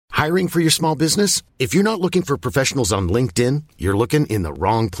Hiring for your small business? If you're not looking for professionals on LinkedIn, you're looking in the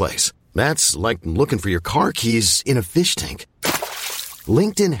wrong place. That's like looking for your car keys in a fish tank.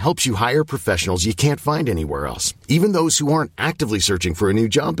 LinkedIn helps you hire professionals you can't find anywhere else, even those who aren't actively searching for a new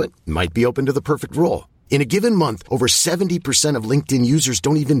job but might be open to the perfect role. In a given month, over 70% of LinkedIn users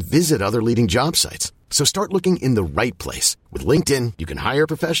don't even visit other leading job sites. So start looking in the right place. With LinkedIn, you can hire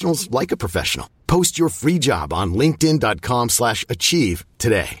professionals like a professional. Post your free job on linkedin.com/achieve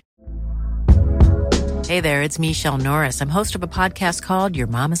today. Hey there, it's Michelle Norris. I'm host of a podcast called Your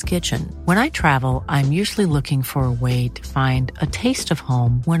Mama's Kitchen. When I travel, I'm usually looking for a way to find a taste of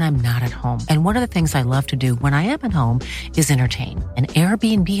home when I'm not at home. And one of the things I love to do when I am at home is entertain. And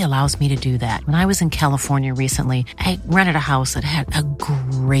Airbnb allows me to do that. When I was in California recently, I rented a house that had a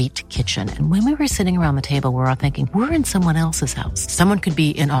great kitchen. And when we were sitting around the table, we were all thinking, we're in someone else's house. Someone could be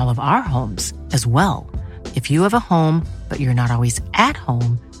in all of our homes as well. If you have a home, but you're not always at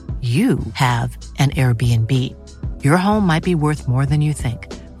home, you have an Airbnb. Your home might be worth more than you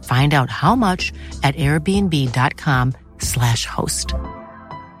think. Find out how much at airbnb.com/host.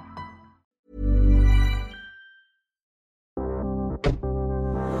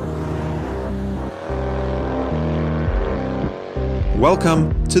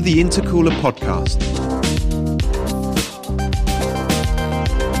 Welcome to the Intercooler Podcast.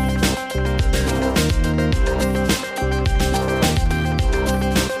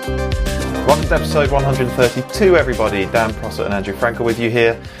 Welcome to episode 132, everybody. Dan Prosser and Andrew Frankel with you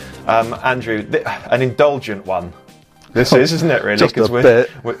here. Andrew, an indulgent one. This is, isn't it, really? Just a bit.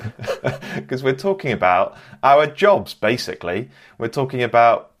 Because we're talking about our jobs, basically. We're talking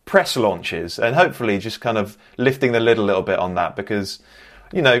about press launches and hopefully just kind of lifting the lid a little bit on that because,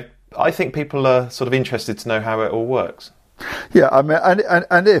 you know, I think people are sort of interested to know how it all works. Yeah, I mean,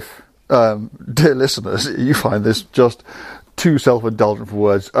 and if, dear listeners, you find this just too self-indulgent for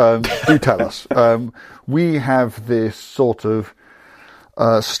words, do tell us. We have this sort of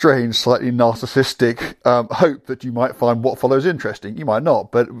strange, slightly narcissistic hope that you might find what follows interesting. You might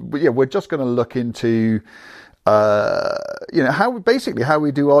not, but yeah, we're just going to look into how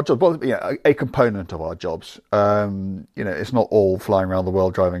we do our jobs. Well, a component of our jobs. It's not all flying around the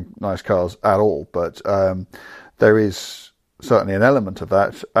world driving nice cars at all, but there is certainly an element of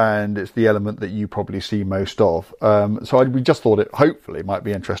that, and it's the element that you probably see most of. We just thought it hopefully might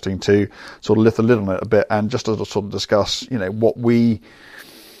be interesting to sort of lift the lid on it a bit and just to sort of discuss,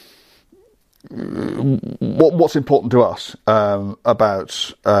 what's important to us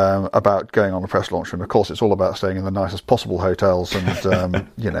about going on a press launch. And of course, it's all about staying in the nicest possible hotels and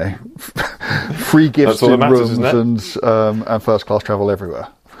free gifts in rooms and first class travel everywhere,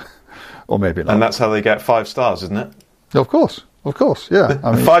 or maybe not. And that's how they get 5 stars, isn't it? Of course, yeah.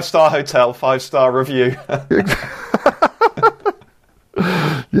 I mean, 5-star hotel, 5-star review.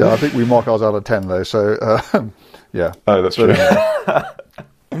 Yeah, I think we mark ours out of 10 though. So, yeah. Oh, that's true.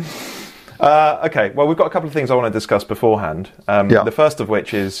 Okay, well, we've got a couple of things I want to discuss beforehand. The first of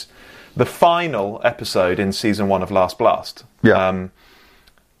which is the final episode in season 1 of Last Blast. Yeah.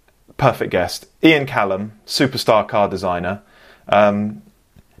 Perfect guest, Ian Callum, superstar car designer.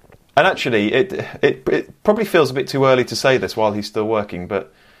 And actually, it probably feels a bit too early to say this while he's still working,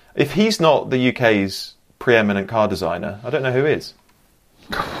 but if he's not the UK's preeminent car designer, I don't know who is.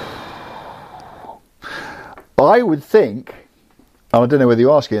 I would think, and I don't know whether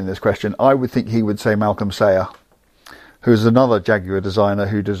you ask Ian this question, I would think he would say Malcolm Sayer, who's another Jaguar designer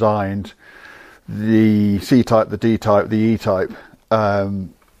who designed the C-Type, the D-Type, the E-Type.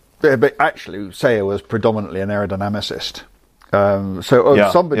 But actually, Sayer was predominantly an aerodynamicist.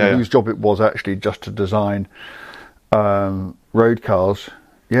 Somebody whose job it was actually just to design road cars.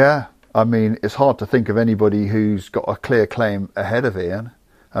 Yeah, I mean, it's hard to think of anybody who's got a clear claim ahead of Ian.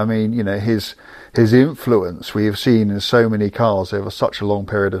 I mean, his influence we have seen in so many cars over such a long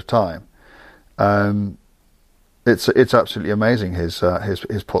period of time. It's absolutely amazing his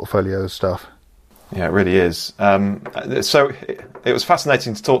portfolio of stuff. Yeah, it really is. So it was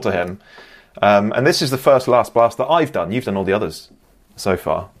fascinating to talk to him. And this is the first Last Blast that I've done. You've done all the others so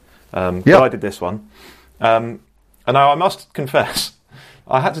far. But I did this one. And now I must confess,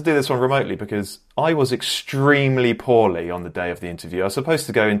 I had to do this one remotely because I was extremely poorly on the day of the interview. I was supposed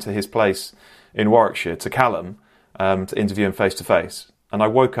to go into his place in Warwickshire to Callum to interview him face to face. And I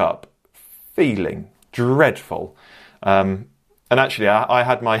woke up feeling dreadful. And actually, I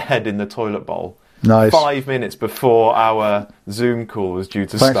had my head in the toilet bowl. Nice. 5 minutes before our Zoom call was due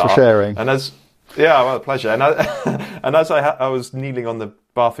to start. Thanks for sharing. And a pleasure. And as I was kneeling on the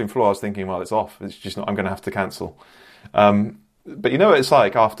bathroom floor, I was thinking, well, it's off. It's just not. I'm going to have to cancel. But you know what it's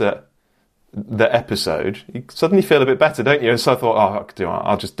like after the episode, you suddenly feel a bit better, don't you? And so I thought,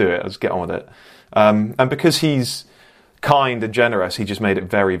 I'll just do it. I'll just get on with it. And because he's kind and generous, he just made it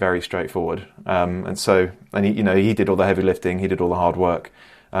very, very straightforward. And he did all the heavy lifting, he did all the hard work.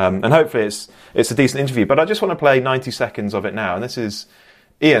 And hopefully it's a decent interview. But I just want to play 90 seconds of it now. And this is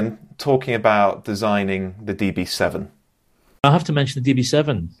Ian talking about designing the DB7. I have to mention the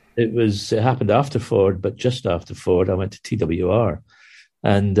DB7. It happened after Ford, but just after Ford, I went to TWR.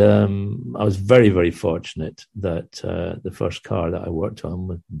 And I was very, very fortunate that the first car that I worked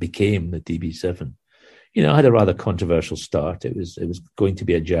on became the DB7. I had a rather controversial start. It was going to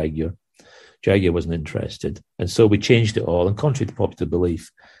be a Jaguar. Jaguar wasn't interested. And so we changed it all. And contrary to popular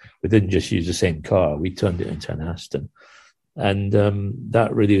belief, we didn't just use the same car. We turned it into an Aston. And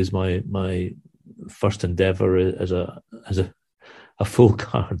that really was my first endeavour as a full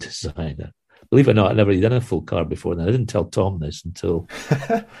car designer. Believe it or not, I'd never done a full car before. And I didn't tell Tom this until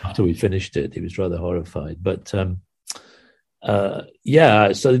after we finished it. He was rather horrified. But so the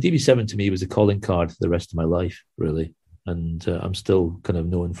DB7 to me was a calling card for the rest of my life, really. And I'm still kind of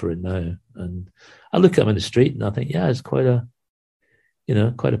known for it now. And I look at him in the street and I think, yeah, it's quite a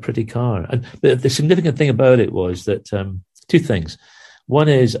pretty car. And the significant thing about it was that two things. One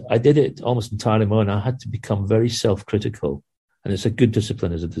is I did it almost entirely on my own. I had to become very self-critical. And it's a good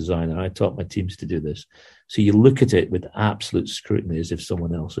discipline as a designer. I taught my teams to do this. So you look at it with absolute scrutiny as if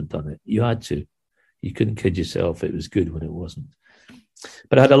someone else had done it. You had to. You couldn't kid yourself it was good when it wasn't.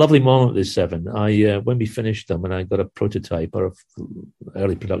 But I had a lovely moment with this 7. When we finished them and I got a prototype or an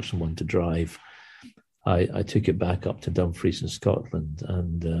early production one to drive, I took it back up to Dumfries in Scotland.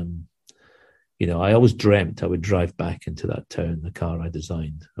 And, I always dreamt I would drive back into that town, the car I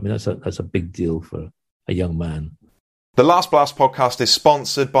designed. I mean, that's a big deal for a young man. The Last Blast podcast is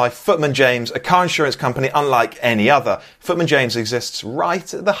sponsored by Footman James, a car insurance company unlike any other. Footman James exists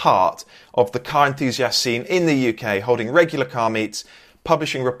right at the heart of the car enthusiast scene in the UK, holding regular car meets,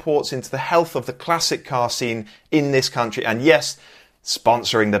 publishing reports into the health of the classic car scene in this country, and yes,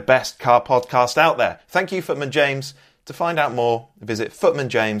 sponsoring the best car podcast out there. Thank you, Footman James. To find out more, visit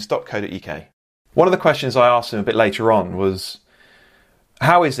footmanjames.co.uk. One of the questions I asked him a bit later on was,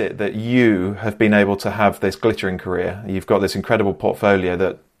 how is it that you have been able to have this glittering career? You've got this incredible portfolio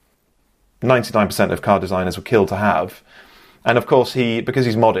that 99% of car designers would kill to have. And of course, because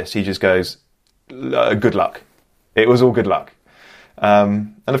he's modest, he just goes, good luck. It was all good luck.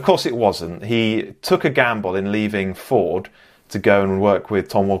 And of course it wasn't. He took a gamble in leaving Ford to go and work with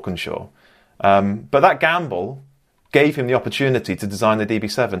Tom Walkinshaw. But that gamble gave him the opportunity to design the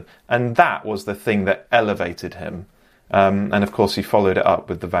DB7. And that was the thing that elevated him. And of course he followed it up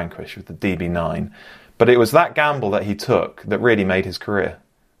with the Vanquish, with the DB9. But it was that gamble that he took that really made his career.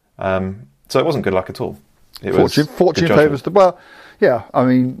 So it wasn't good luck at all. Fortune favours the... Well, yeah, I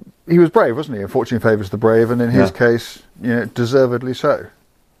mean, he was brave, wasn't he? And fortune favours the brave, and in his case, deservedly so.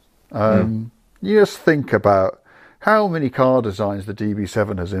 You just think about how many car designs the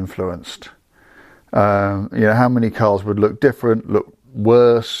DB7 has influenced. How many cars would look different, look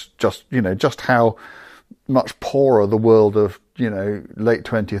worse, just how much poorer the world of, late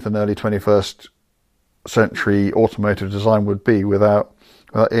 20th and early 21st century automotive design would be without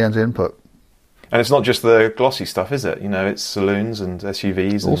Ian's input. And it's not just the glossy stuff, is it? It's saloons and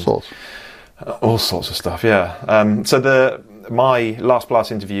SUVs. All sorts of stuff, yeah. So my Last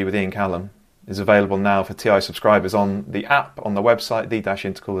Blast interview with Ian Callum is available now for TI subscribers on the app, on the website,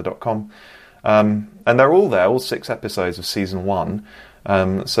 the-intercooler.com. And they're all there, all 6 episodes of season 1.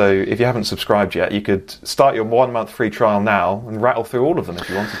 So if you haven't subscribed yet, you could start your 1-month free trial now and rattle through all of them if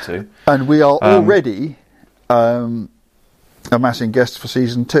you wanted to. And we are already amassing guests for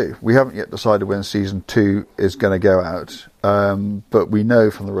season 2. We haven't yet decided when season 2 is going to go out, but we know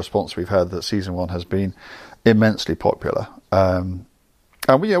from the response we've had that season 1 has been immensely popular, and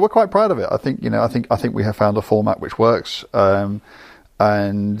we're quite proud of it. I think we have found a format which works. So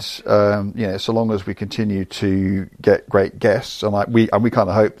long as we continue to get great guests, and we kind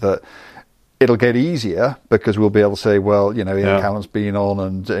of hope that it'll get easier because we'll be able to say, well, Ian Callum's been on,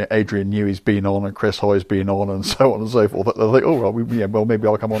 and Adrian Newey's been on, and Chris Hoy's been on, and so on and so forth. But they'll think, oh well, maybe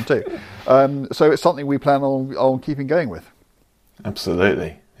I'll come on too. So it's something we plan on keeping going with.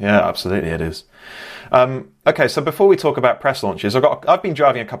 Absolutely, yeah, absolutely, it is. Okay, so before we talk about press launches, I've been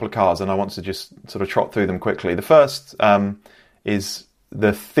driving a couple of cars, and I want to just sort of trot through them quickly. The first is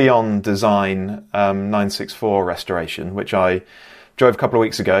the Theon Design 964 restoration, which I drove a few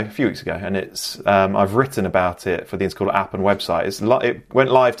weeks ago, and it's I've written about it for the Intercooler app and website. It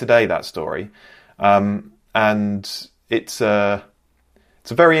went live today, that story, and it's a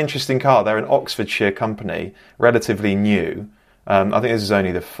very interesting car. They're an Oxfordshire company, relatively new, I think this is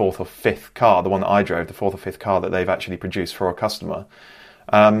only the fourth or fifth car, the one that I drove, the fourth or fifth car that they've actually produced for a customer.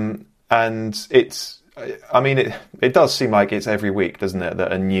 And it's, I mean, it does seem like it's every week, doesn't it,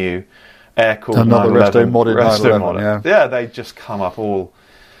 that a new air-cooled another 911, Resto modded 911, yeah, they just come up all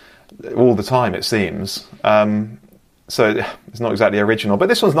the time, it seems. So it's not exactly original, but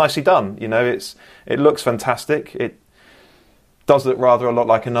this one's nicely done. You know, it looks fantastic. It does look rather a lot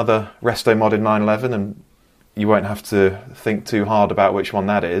like another Resto modded 911, and you won't have to think too hard about which one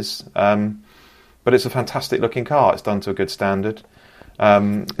that is. But it's a fantastic looking car. It's done to a good standard.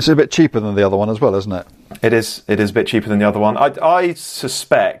 It's a bit cheaper than the other one as well, isn't it? It is a bit cheaper than the other one. I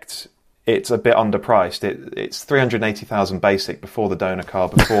suspect it's a bit underpriced. It's 380,000 basic before the donor car,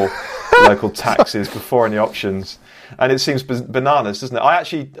 before local taxes, before any options, and it seems bananas, doesn't it?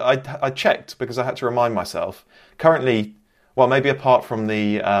 I checked because I had to remind myself. Currently, well, maybe apart from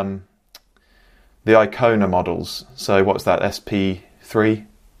the Icona models. So what's that? SP3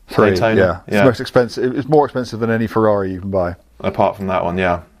 Daytona? Yeah. It's most expensive. It's more expensive than any Ferrari you can buy. Apart from that one,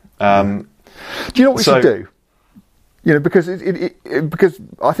 yeah. Do you know what we should do? You know, because because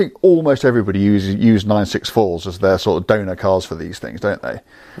I think almost everybody use 964s as their sort of donor cars for these things, don't they?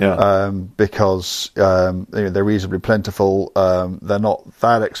 Yeah. Because they're reasonably plentiful. They're not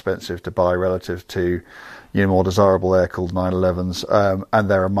that expensive to buy relative to more desirable air-cooled 911s, and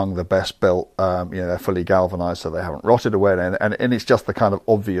they're among the best built. They're fully galvanised, so they haven't rotted away, and it's just the kind of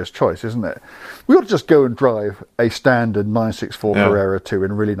obvious choice, isn't it? We ought to just go and drive a standard 964 Carrera 2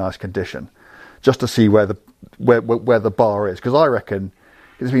 in really nice condition, just to see where the bar is, because I reckon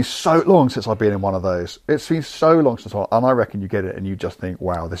it's been so long since I've been in one of those. It's been so long since and I reckon you get it and you just think,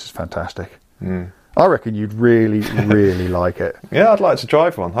 wow, this is fantastic. I reckon you'd really, really like it. Yeah, I'd like to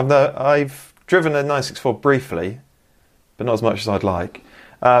drive one. I've driven a 964 briefly, but not as much as I'd like.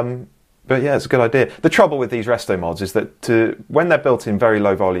 But yeah, it's a good idea. The trouble with these Resto mods is that when they're built in very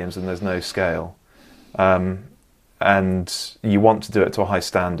low volumes and there's no scale, and you want to do it to a high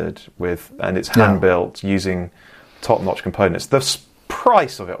standard and it's hand built using top-notch components, the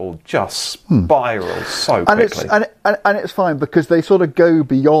price of it all just spirals so quickly. And it's fine because they sort of go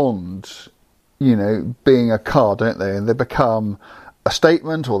beyond, being a car, don't they? And they become a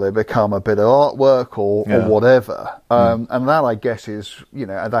statement, or they become a bit of artwork, or whatever. And that, I guess, is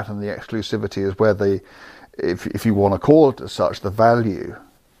that and the exclusivity is where if you want to call it as such, the value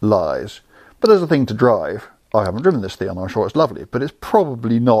lies. But as a thing to drive, I haven't driven this thing, and I'm sure it's lovely, but it's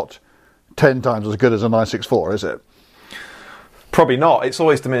probably not 10 times as good as a 964, is it? Probably not. It's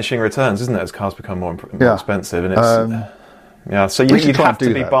always diminishing returns, isn't it, as cars become more expensive, and it's so you'd have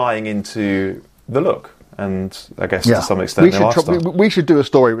to be buying into the look. And I guess to some extent, we should do a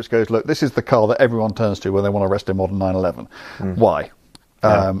story which goes, look, this is the car that everyone turns to when they want to Resto modern 911. Why?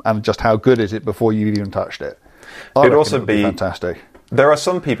 And just how good is it before you've even touched it? It'd also be fantastic. There are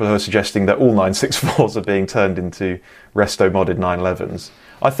some people who are suggesting that all 964s are being turned into Resto modded 911s.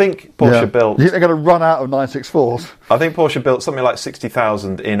 I think Porsche built... You think they're going to run out of 964s? I think Porsche built something like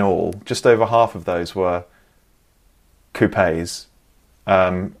 60,000 in all. Just over half of those were coupes.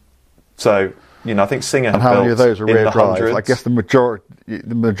 So... I think Singer. And how many of those are rear drive? I guess the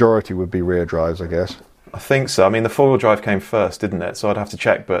majority would be rear drives, I guess. I think so. I mean, the four-wheel drive came first, didn't it? So I'd have to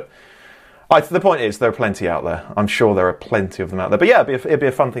check. But the point is, there are plenty out there. I'm sure there are plenty of them out there. But yeah, it'd be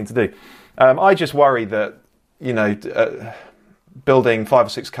a fun thing to do. I just worry that building 5 or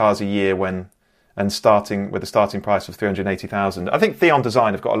 6 cars a year and starting with a starting price of 380,000. I think Theon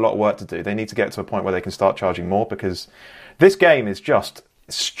Design have got a lot of work to do. They need to get to a point where they can start charging more, because this game is just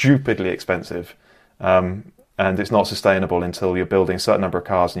stupidly expensive, and it's not sustainable until you're building a certain number of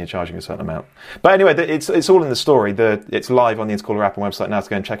cars and you're charging a certain amount. But anyway, it's all in the story. It's live on the Intercooler app and website now, to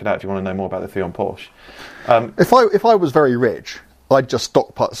go and check it out if you want to know more about the Theon Porsche. If I was very rich, I'd just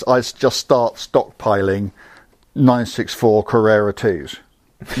start stockpiling 964 Carrera 2s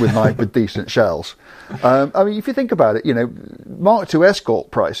with decent shells. I mean, if you think about it, Mark II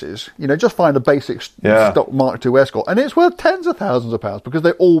Escort prices, just find a basic stock Mark II Escort, and it's worth tens of thousands of pounds because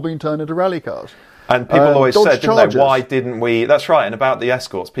they've all been turned into rally cars. And people always said, didn't they, why didn't we... That's right, and about the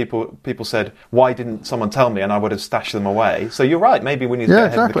Escorts, people said, why didn't someone tell me, and I would have stashed them away. So you're right, maybe we need to get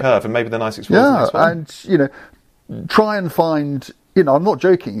ahead of the curve, and maybe the 964 is the next one. And, try and find... I'm not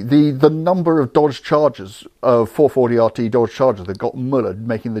joking. The number of Dodge Chargers, 440RT Dodge Chargers that got mullered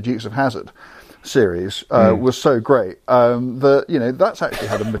making the Dukes of Hazzard series was so great that that's actually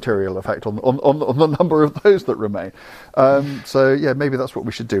had a material effect on the number of those that remain. So yeah, maybe that's what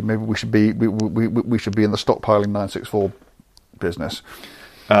we should do. Maybe we should be in the stockpiling 964 business.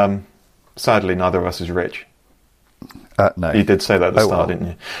 Sadly, neither of us is rich. No, you did say that at the start, didn't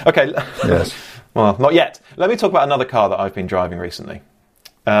you? Okay. Yes. Well, not yet. Let me talk about another car that I've been driving recently.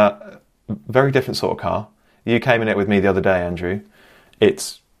 Very different sort of car. You came in it with me the other day, Andrew.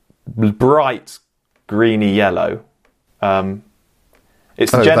 It's bright greeny yellow.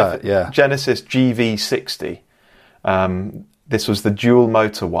 It's the Genesis GV60. This was the dual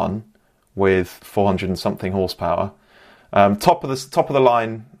motor one with 400 and something horsepower. Top of the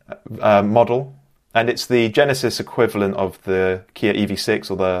line model, and it's the Genesis equivalent of the Kia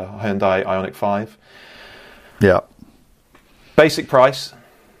EV6 or the Hyundai Ioniq 5. Yeah. Basic price,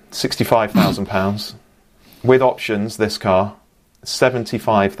 £65,000. With options, this car,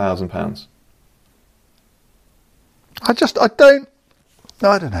 £75,000. I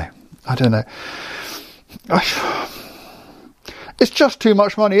don't know. It's just too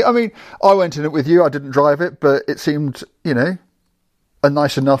much money. I mean, I went in it with you. I didn't drive it, but it seemed, a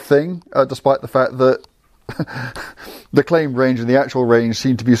nice enough thing, despite the fact that the claimed range and the actual range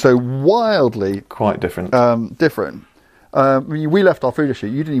seemed to be so wildly quite different. We left our food issue.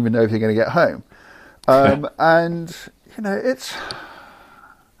 You didn't even know if you're going to get home, and it's.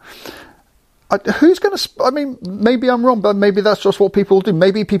 Who's going to? I mean, maybe I'm wrong, but maybe that's just what people do.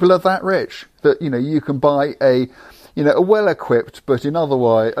 Maybe people are that rich that you can buy a well-equipped, but in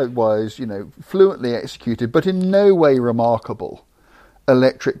otherwise, fluently executed, but in no way remarkable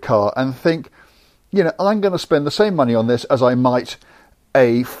electric car, and think, I'm going to spend the same money on this as I might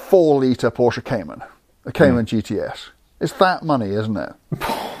a 4-litre Porsche Cayman, a Cayman GTS. It's that money, isn't it?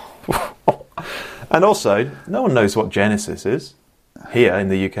 And also, no one knows what Genesis is here in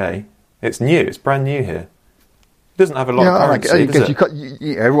the UK. It's new. It's brand new here. It doesn't have a lot of currency, does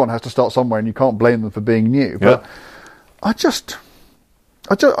it? Everyone has to start somewhere, and you can't blame them for being new. But I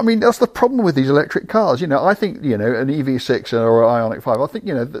mean, that's the problem with these electric cars. I think, an EV6 or an Ioniq 5, I think,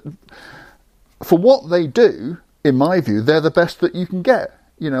 for what they do, in my view, they're the best that you can get.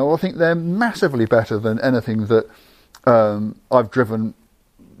 I think they're massively better than anything that I've driven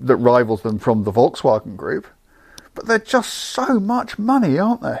that rivals them from the Volkswagen Group. But they're just so much money,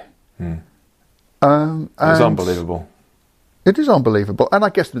 aren't they? It's unbelievable. It is unbelievable, and I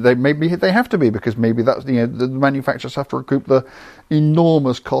guess they have to be, because maybe that's the manufacturers have to recoup the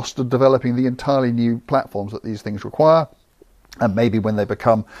enormous cost of developing the entirely new platforms that these things require, and maybe when they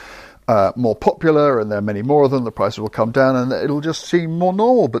become more popular and there are many more of them, the prices will come down and it'll just seem more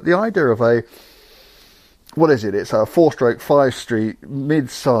normal. But the idea of it's a 4-stroke, 5-street,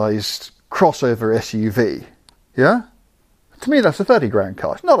 mid-sized crossover SUV, yeah. To me, that's a 30 grand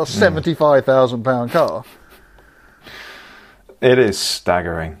car. It's not a £75,000 car. It is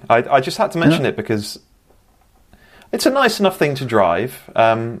staggering. I just had to mention it because it's a nice enough thing to drive.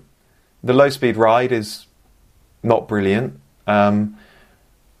 The low-speed ride is not brilliant. The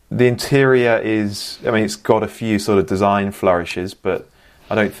interior is... it's got a few sort of design flourishes, but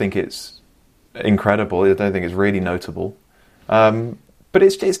I don't think it's incredible. I don't think it's really notable. But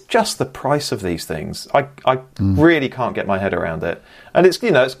it's just the price of these things. I really can't get my head around it. And it's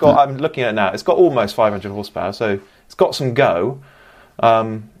got. I'm looking at it now. It's got almost 500 horsepower, so it's got some go. But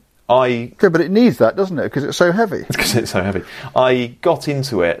it needs that, doesn't it? Because it's so heavy. Because it's so heavy. I got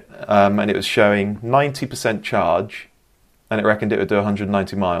into it, and it was showing 90% charge, and it reckoned it would do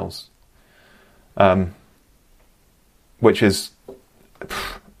 190 miles, which is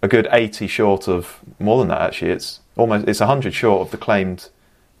a good 80 short of more than that. Actually, it's 100 short of the claimed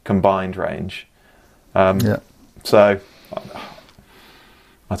combined range. So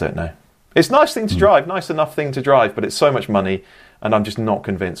I don't know. It's a nice thing to drive, nice enough thing to drive, but it's so much money, and I'm just not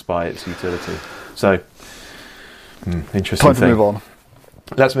convinced by its utility. So interesting. Time to move on.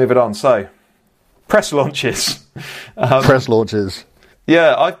 Let's move it on. So press launches. Press launches.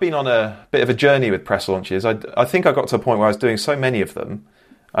 Yeah, I've been on a bit of a journey with press launches. I think I got to a point where I was doing so many of them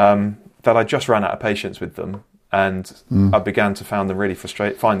that I just ran out of patience with them. And I began to find them really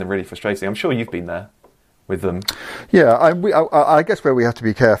frustrating. I'm sure you've been there with them. Yeah, I guess where we have to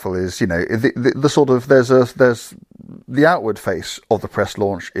be careful is, the sort of there's the outward face of the press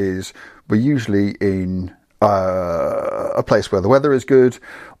launch is we're usually in a place where the weather is good,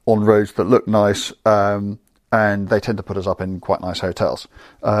 on roads that look nice, and they tend to put us up in quite nice hotels.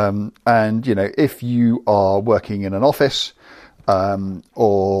 And if you are working in an office,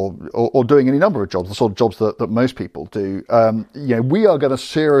 or doing any number of jobs, the sort of jobs that most people do, we are going to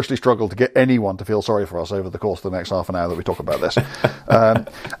seriously struggle to get anyone to feel sorry for us over the course of the next half an hour that we talk about this.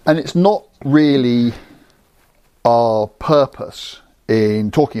 And it's not really our purpose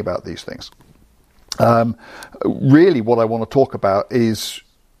in talking about these things. Really what I want to talk about is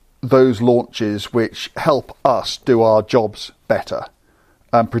those launches which help us do our jobs better.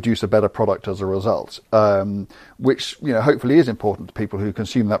 and produce a better product as a result, which, you know, hopefully is important to people who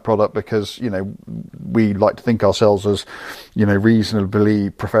consume that product, because, you know, we like to think ourselves as, you know, reasonably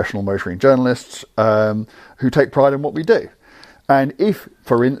professional motoring journalists who take pride in what we do. And if,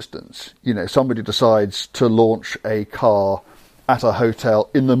 for instance, you know, somebody decides to launch a car at a hotel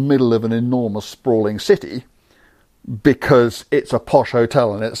in the middle of an enormous sprawling city because it's a posh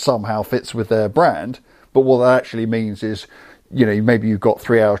hotel and it somehow fits with their brand, but what that actually means is, you know, maybe you've got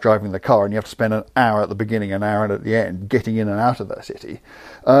 3 hours driving the car and you have to spend an hour at the beginning, an hour at the end, getting in and out of that city,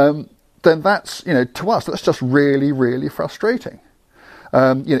 then that's, you know, to us, that's just really, really frustrating.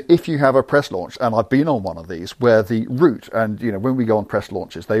 You know, if you have a press launch, and I've been on one of these, where the route, and, you know, when we go on press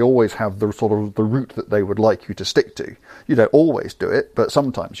launches, they always have the sort of the route that they would like you to stick to. You don't always do it, but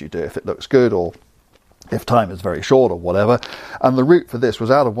sometimes you do if it looks good, or if time is very short, or whatever. And the route for this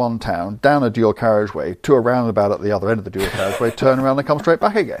was out of one town, down a dual carriageway, to a roundabout at the other end of the dual carriageway, turn around and come straight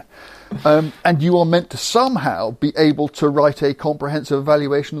back again. And you are meant to somehow be able to write a comprehensive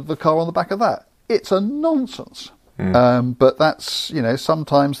evaluation of the car on the back of that. It's a nonsense. But that's, you know,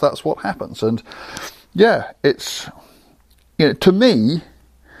 sometimes that's what happens. And yeah, it's, you know, to me,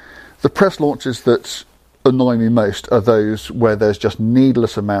 the press launches that annoy me most are those where there's just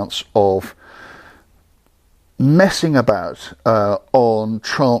needless amounts of messing about on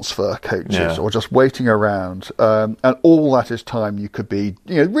transfer coaches, or just waiting around, and all that is time you could be,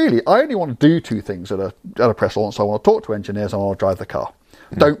 you know, really, I only want to do two things at a press launch. So I want to talk to engineers and I want to drive the car.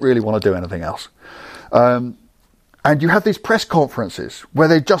 Don't really want to do anything else. And you have these press conferences where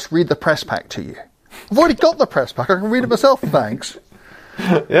they just read the press pack to you. I've already got the press pack. I can read it myself, thanks.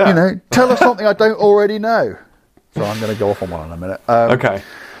 Yeah. You know, tell us something I don't already know. So I'm going to go off on one in a minute. Okay.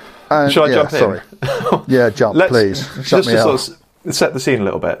 Shall I jump in? Sorry. Yeah, jump, please. Shut me out. Sort of set the scene a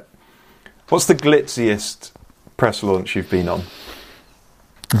little bit. What's the glitziest press launch you've been on?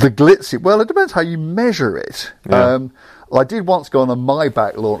 The glitzy? Well, it depends how you measure it. Yeah. I did once go on a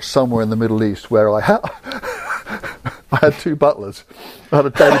Maybach launch somewhere in the Middle East where I had two butlers. I had a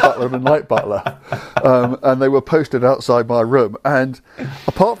day butler and a night butler. And they were posted outside my room. And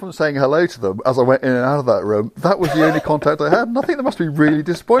apart from saying hello to them as I went in and out of that room, that was the only contact I had. And I think they must be really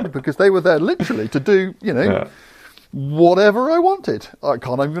disappointed because they were there literally to do, you know, whatever I wanted. I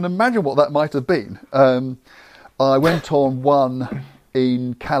can't even imagine what that might have been. I went on one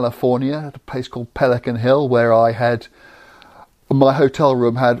in California at a place called Pelican Hill where I had... My hotel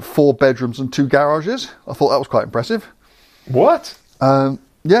room had 4 bedrooms and 2 garages. I thought that was quite impressive. What? Yeah.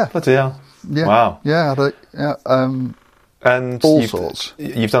 Bloody hell. Yeah. Wow. Yeah. And all sorts.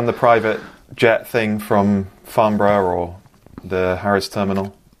 You've done the private jet thing from Farnborough or the Harrods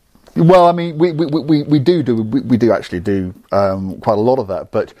terminal? Well, I mean, we do actually do quite a lot of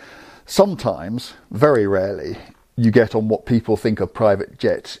that, but sometimes, very rarely, you get on what people think a private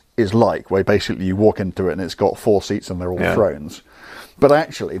jet is like, where basically you walk into it and it's got 4 seats and they're all thrones. But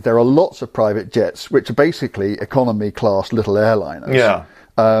actually, there are lots of private jets which are basically economy class little airliners. Yeah.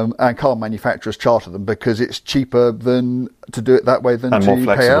 And car manufacturers charter them because it's cheaper than to do it that way than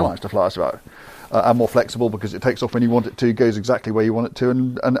to pay airlines to fly us about. And more flexible because it takes off when you want it to, goes exactly where you want it to,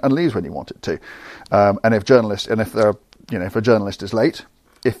 and leaves when you want it to. And if a journalist is late,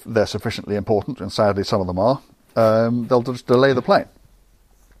 if they're sufficiently important, and sadly some of them are, they'll just delay the plane.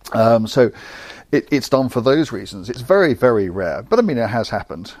 So it's done for those reasons. It's very, very rare, but I mean, it has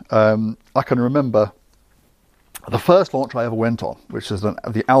happened. I can remember the first launch I ever went on, which is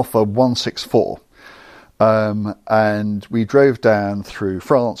the Alpha 164, and we drove down through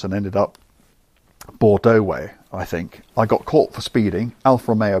France and ended up Bordeaux way, I think. I got caught for speeding.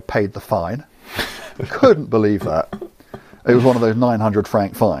 Alfa Romeo paid the fine. Couldn't believe that. It was one of those 900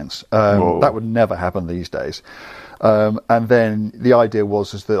 franc fines. That would never happen these days. And then the idea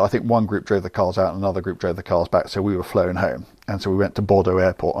was that I think one group drove the cars out and another group drove the cars back, so we were flown home. And so we went to Bordeaux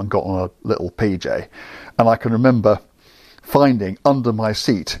Airport and got on a little PJ. And I can remember finding under my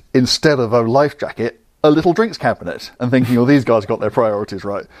seat, instead of a life jacket, a little drinks cabinet, and thinking, oh, these guys got their priorities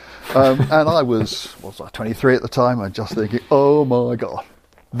right. And I was 23 at the time, and just thinking, oh my God,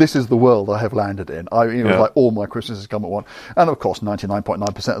 this is the world I have landed in. It was like all my Christmases come at once. And of course,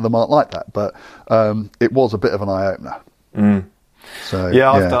 99.9% of them aren't like that, but it was a bit of an eye-opener. Mm. So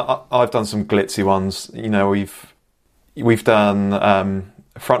I've done some glitzy ones. You know, we've done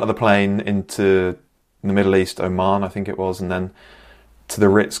front of the plane into the Middle East, Oman, I think it was, and then to the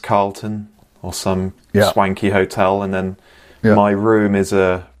Ritz-Carlton or some swanky hotel, and then my room is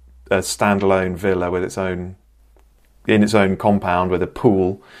a standalone villa with its own compound with a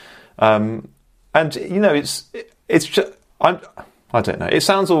pool, and you know it's just I don't know. It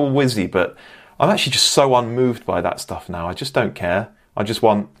sounds all whizzy, but I'm actually just so unmoved by that stuff now. I just don't care. I just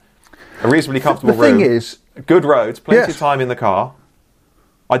want a reasonably comfortable room. The thing is, good roads, plenty of time in the car.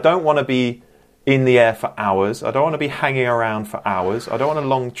 I don't want to be in the air for hours. I don't want to be hanging around for hours. I don't want a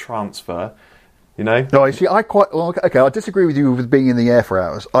long transfer. You know? No, I see. Okay. I disagree with you with being in the air for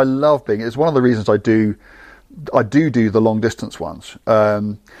hours. I love being. It's one of the reasons I do the long distance ones,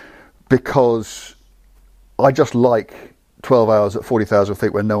 because I just like 12 hours at 40,000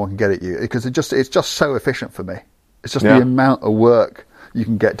 feet where no one can get at you, because it's just so efficient for me. It's just the amount of work you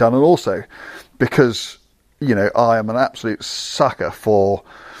can get done, and also because I am an absolute sucker for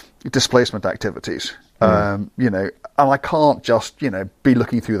displacement activities. And I can't just, be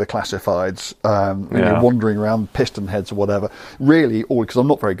looking through the classifieds, wandering around piston heads or whatever. Really, all because I'm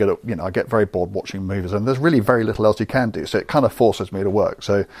not very good at, I get very bored watching movies, and there's really very little else you can do. So it kind of forces me to work.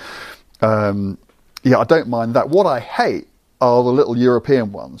 So, I don't mind that. What I hate are the little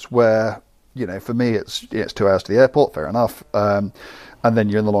European ones where, for me it's 2 hours to the airport, fair enough. And then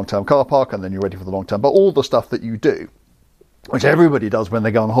you're in the long-term car park, and then you're ready for the long-term. But all the stuff that you do, which everybody does when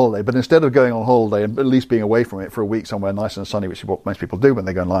they go on holiday, but instead of going on holiday and at least being away from it for a week somewhere nice and sunny, which is what most people do when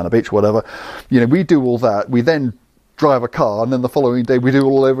they go and lie on a beach or whatever, we do all that. We then drive a car, and then the following day we do it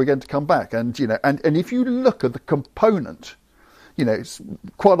all over again to come back. And and if you look at the component, it's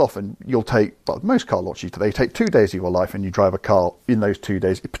quite often you'll take, most car launches, they take 2 days of your life, and you drive a car in those 2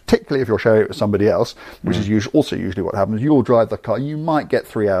 days, particularly if you're sharing it with somebody else, which is also usually what happens. You'll drive the car, you might get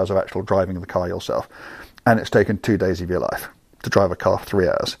 3 hours of actual driving the car yourself. And it's taken 2 days of your life to drive a car for 3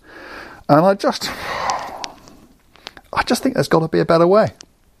 hours. And I just think there's got to be a better way.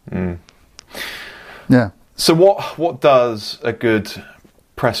 Yeah. So what does a good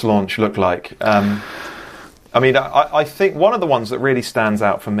press launch look like? I think one of the ones that really stands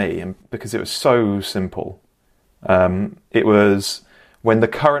out for me, and because it was so simple, it was when the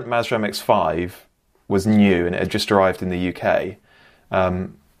current Mazda MX-5 was new and it had just arrived in the UK.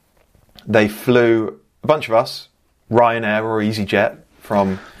 They flew, a bunch of us, Ryanair or EasyJet,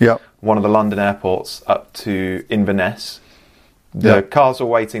 from one of the London airports up to Inverness. The cars were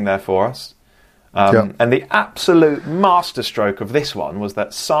waiting there for us. And the absolute masterstroke of this one was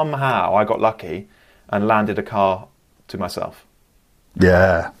that somehow I got lucky and landed a car to myself.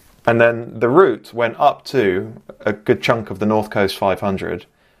 Yeah. And then the route went up to a good chunk of the North Coast 500,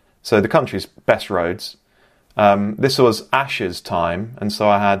 so the country's best roads. This was Ash's time, and so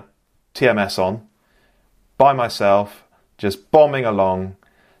I had TMS on, by myself, just bombing along,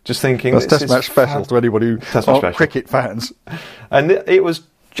 just thinking... That's Test Match Special to anybody who aren't cricket fans. And it was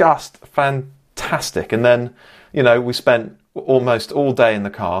just fantastic. And then, we spent almost all day in the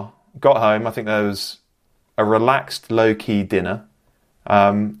car, got home, I think there was a relaxed, low-key dinner,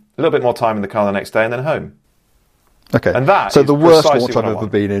 a little bit more time in the car the next day, and then home. Okay. And that so is the worst launch I've ever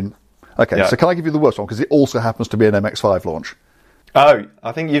been in. Okay, so can I give you the worst one? Because it also happens to be an MX-5 launch. Oh,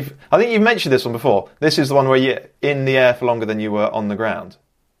 I think you've mentioned this one before. This is the one where you're in the air for longer than you were on the ground.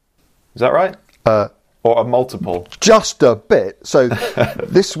 Is that right? Or a multiple? Just a bit. So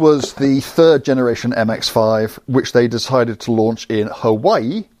this was the third generation MX-5, which they decided to launch in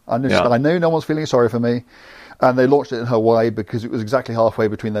Hawaii. I know no one's feeling sorry for me. And they launched it in Hawaii because it was exactly halfway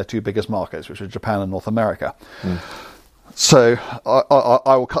between their two biggest markets, which were Japan and North America. So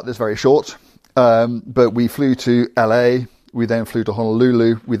I will cut this very short. But we flew to LA. We then flew to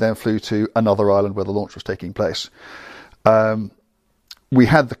Honolulu. We then flew to another island where the launch was taking place. We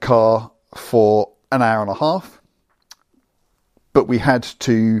had the car for an hour and a half, but we had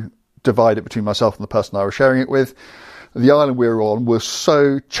to divide it between myself and the person I was sharing it with. The island we were on was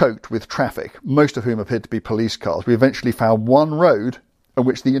so choked with traffic, most of whom appeared to be police cars. We eventually found one road in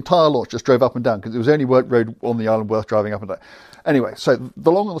which the entire launch just drove up and down, because it was the only road on the island worth driving up and down. Anyway, so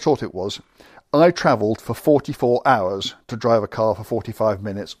the long and the short it was, I travelled for 44 hours to drive a car for 45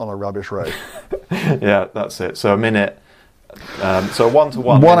 minutes on a rubbish road. Yeah, that's it. So a minute. So 1 to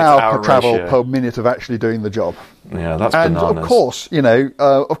 1. 1 hour per travel per minute of actually doing the job. Yeah, that's bananas. And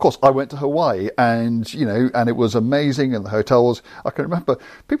of course, I went to Hawaii, and and it was amazing. And the hotel was, I can remember,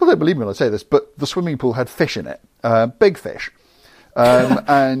 people don't believe me when I say this, but the swimming pool had fish in it, big fish,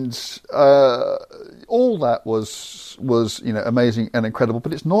 and all that was amazing and incredible.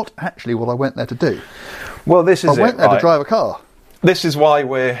 But it's not actually what I went there to do. Well, this is I went there to drive a car. This is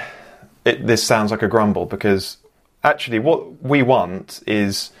why this sounds like a grumble, because actually what we want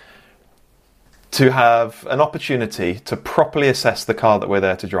is to have an opportunity to properly assess the car that we're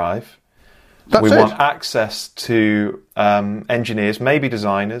there to drive. We want access to engineers, maybe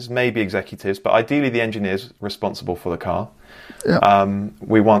designers, maybe executives, but ideally the engineers responsible for the car. Yeah.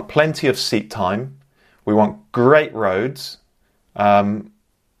 We want plenty of seat time. We want great roads.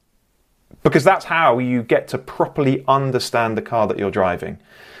 Because that's how you get to properly understand the car that you're driving.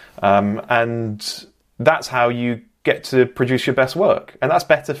 And that's how you get to produce your best work. And that's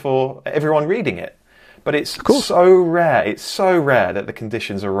better for everyone reading it. But it's so rare. It's so rare that the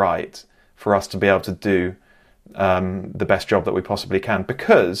conditions are right for us to be able to do the best job that we possibly can,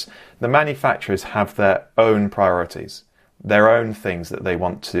 because the manufacturers have their own priorities, their own things that they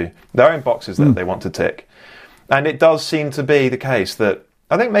want to, their own boxes that they want to tick. And it does seem to be the case that,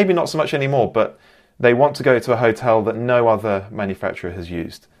 I think maybe not so much anymore, but they want to go to a hotel that no other manufacturer has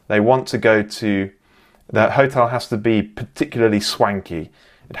used. They want to go to, that hotel has to be particularly swanky.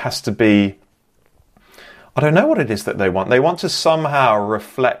 It has to be, I don't know what it is that they want. They want to somehow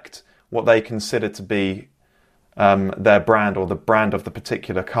reflect what they consider to be their brand, or the brand of the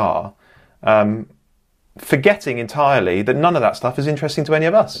particular car, forgetting entirely that none of that stuff is interesting to any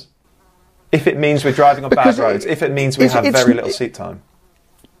of us. If it means we're driving on bad roads, if it means we have very little seat time.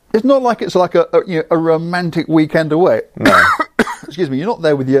 It's not like it's like a romantic weekend away. No. Excuse me, you're not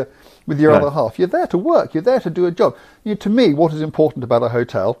there with your other half. You're there to work. You're there to do a job. To me, what is important about a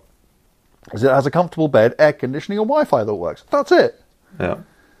hotel is it has a comfortable bed, air conditioning, and Wi-Fi that works. That's it. Yeah.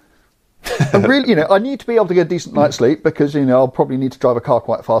 And really, I need to be able to get a decent night's sleep, because, I'll probably need to drive a car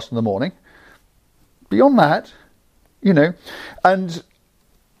quite fast in the morning. Beyond that, and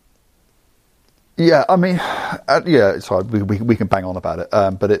yeah, I mean, it's hard. We can bang on about it,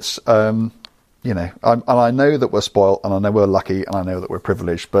 but it's, and I know that we're spoiled, and I know we're lucky, and I know that we're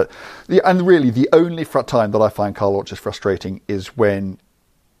privileged, but really the only time that I find car launches frustrating is when,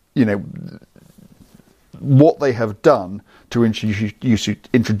 what they have done to introduce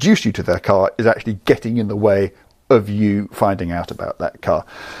you to their car is actually getting in the way of you finding out about that car.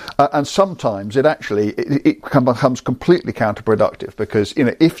 And sometimes it becomes completely counterproductive, because,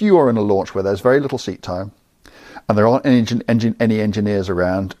 if you are in a launch where there's very little seat time, and there aren't any engineers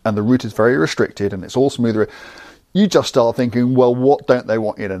around, and the route is very restricted, and it's all smooth, you just start thinking, well, what don't they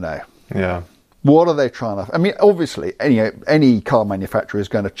want you to know? Yeah. What are they trying to... I mean, obviously, any car manufacturer is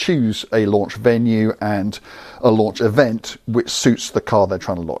going to choose a launch venue and a launch event which suits the car they're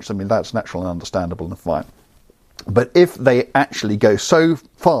trying to launch. I mean, that's natural and understandable and fine. But if they actually go so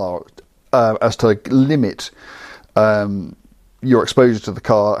far as to limit your exposure to the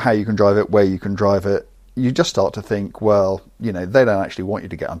car, how you can drive it, where you can drive it, you just start to think, well, they don't actually want you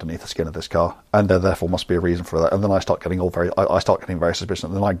to get underneath the skin of this car, and there therefore must be a reason for that. And then I start getting very suspicious,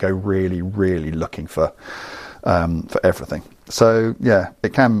 and then I go really, really looking for everything. So yeah,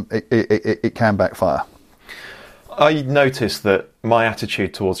 it can backfire. I noticed that my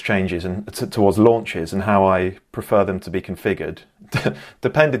attitude towards changes and towards launches and how I prefer them to be configured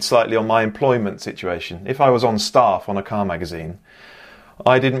depended slightly on my employment situation. If I was on staff on a car magazine,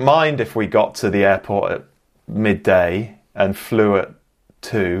 I didn't mind if we got to the airport at midday and flew at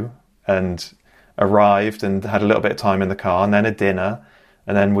 2 and arrived and had a little bit of time in the car, and then a dinner,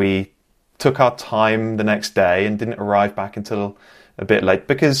 and then we took our time the next day and didn't arrive back until a bit late,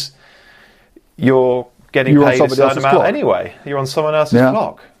 because you're getting paid a certain amount anyway. You're on someone else's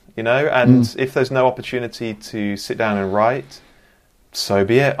clock, and if there's no opportunity to sit down and write, so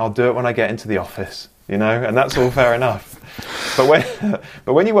be it. I'll do it when I get into the office, and that's all fair enough.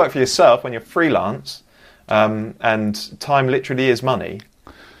 But when you work for yourself, when you're freelance, and time literally is money,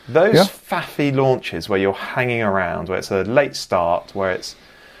 those faffy launches where you're hanging around, where it's a late start, where it's,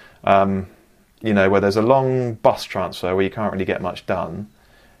 where there's a long bus transfer where you can't really get much done,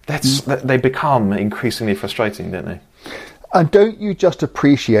 they become increasingly frustrating, don't they? And don't you just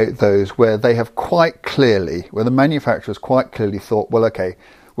appreciate those where they have where the manufacturers quite clearly thought, well, okay,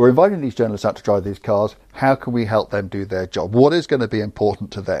 we're inviting these journalists out to drive these cars. How can we help them do their job? What is going to be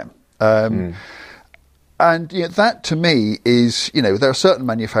important to them? And that to me is, there are certain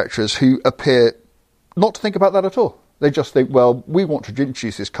manufacturers who appear not to think about that at all. They just think, well, we want to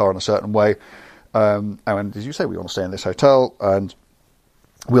introduce this car in a certain way. And as you say, we want to stay in this hotel, and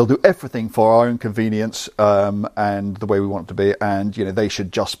we'll do everything for our own convenience and the way we want it to be. And, they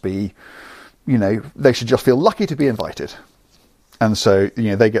should just be, they should just feel lucky to be invited. And so,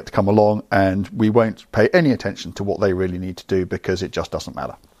 they get to come along, and we won't pay any attention to what they really need to do, because it just doesn't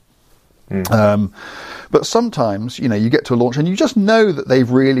matter. But sometimes, you get to a launch and you just know that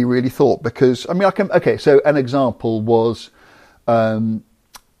they've really, really thought, because, so an example was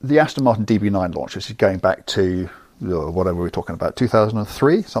the Aston Martin DB9 launch. This is going back to whatever we're talking about,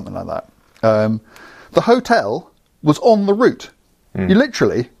 2003, something like that. The hotel was on the route. You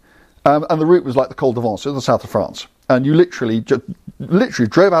literally, and the route was like the Col d'Avance, in the south of France. And you literally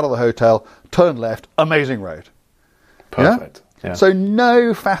drove out of the hotel, turned left, amazing road. Perfect. Yeah. So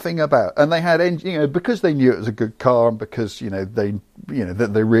no faffing about. And they had, because they knew it was a good car, and because, they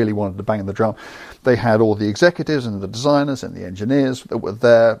that they really wanted to bang the drum. They had all the executives and the designers and the engineers that were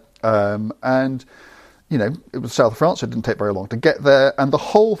there, and it was south of France, so it didn't take very long to get there, and the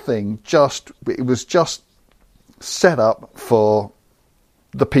whole thing it was just set up for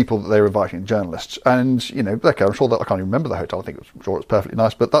the people that they were inviting, journalists. And, okay, I'm sure that I can't even remember the hotel. I'm sure it's perfectly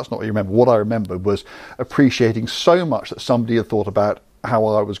nice, but that's not what you remember. What I remember was appreciating so much that somebody had thought about how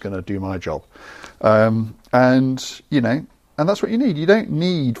I was going to do my job. And that's what you need. You don't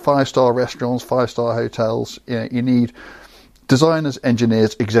need 5-star restaurants, 5-star hotels. You need designers,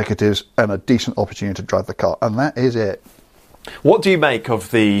 engineers, executives, and a decent opportunity to drive the car. And that is it. What do you make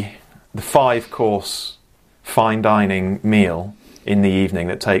of the 5-course fine dining meal in the evening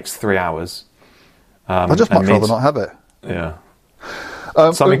that takes 3 hours? I'd just much rather not have it. Yeah.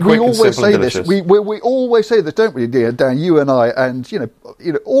 Something quick and simple and delicious. We always say this, don't we, Dan? You and I, and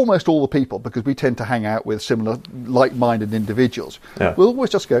almost all the people, because we tend to hang out with similar, like-minded individuals. Yeah. We'll always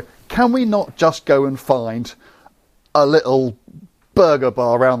just go, can we not just go and find a little burger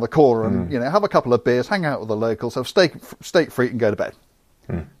bar around the corner and have a couple of beers, hang out with the locals, have steak free, and go to bed?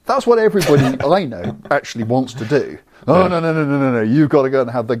 That's what everybody I know actually wants to do. Oh, no. You've got to go and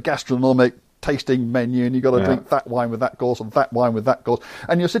have the gastronomic tasting menu, and you've got to drink that wine with that course and that wine with that course.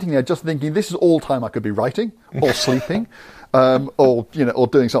 And you're sitting there just thinking, this is all time I could be writing or sleeping or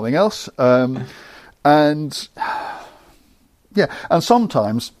doing something else. And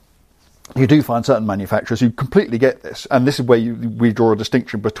sometimes you do find certain manufacturers who completely get this. And this is where we draw a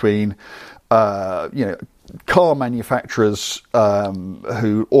distinction between, car manufacturers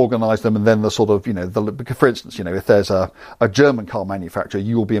who organise them, and then the sort of, for instance, if there's a German car manufacturer,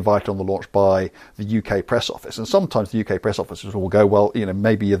 you will be invited on the launch by the UK press office. And sometimes the UK press officers will go, well,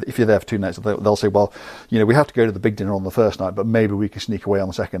 maybe if you're there for 2 nights, they'll say, well, we have to go to the big dinner on the first night, but maybe we can sneak away on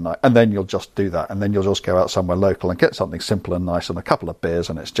the second night. And then you'll just do that. And then you'll just go out somewhere local and get something simple and nice and a couple of beers.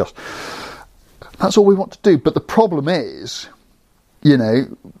 And it's just, that's all we want to do. But the problem is,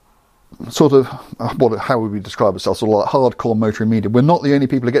 sort of, how would we describe ourselves? Sort of like hardcore motoring media. We're not the only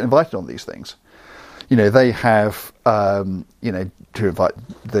people who get invited on these things. They have, to invite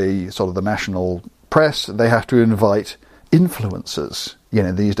the sort of the national press, they have to invite influencers.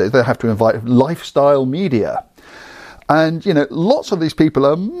 These days they have to invite lifestyle media. And, lots of these people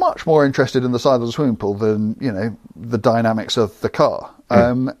are much more interested in the side of the swimming pool than, the dynamics of the car.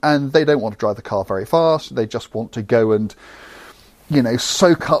 And they don't want to drive the car very fast. They just want to go and,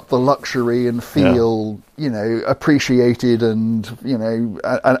 soak up the luxury and feel, appreciated and,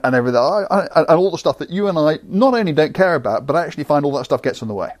 and everything. And all the stuff that you and I not only don't care about, but I actually find all that stuff gets in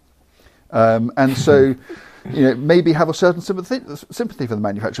the way. And so, maybe have a certain sympathy for the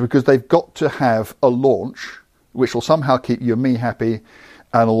manufacturer, because they've got to have a launch which will somehow keep you and me happy,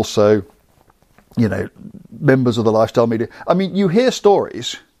 and also, members of the lifestyle media. I mean, you hear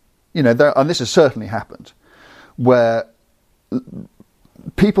stories, and this has certainly happened, where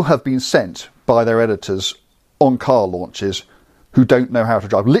people have been sent by their editors on car launches who don't know how to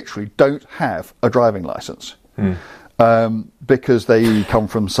drive, literally don't have a driving licence, because they come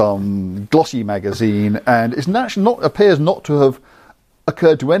from some glossy magazine, and it appears not to have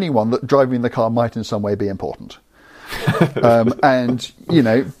occurred to anyone that driving the car might in some way be important. And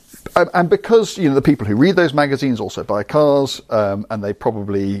because the people who read those magazines also buy cars, and they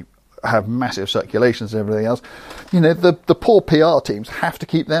probably have massive circulations and everything else, the poor PR teams have to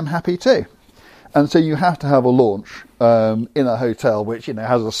keep them happy too. And so you have to have a launch in a hotel which,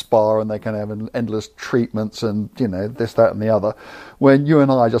 has a spa, and they can have endless treatments and, this, that and the other, when you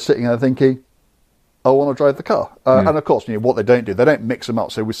and I are just sitting there thinking, I want to drive the car. And of course, what they don't do, they don't mix them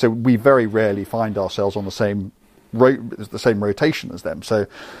up. So we very rarely find ourselves on the same rotation as them. So,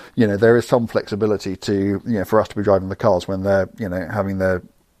 there is some flexibility to, for us to be driving the cars when they're, having their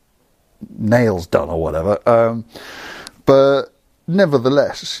nails done or whatever. But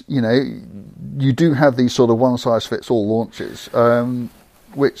nevertheless, you do have these sort of one-size-fits-all launches,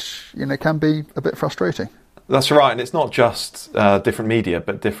 which, can be a bit frustrating. That's right. And it's not just different media,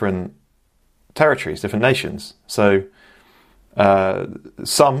 but different territories, different nations. So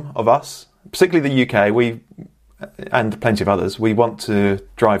some of us, particularly the UK, and plenty of others, we want to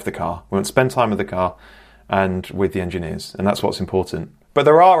drive the car. We want to spend time with the car and with the engineers, and that's what's important. But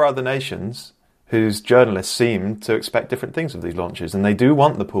there are other nations whose journalists seem to expect different things of these launches, and they do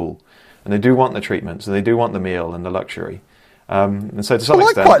want the pool, and they do want the treatments, and they do want the meal and the luxury. And so to some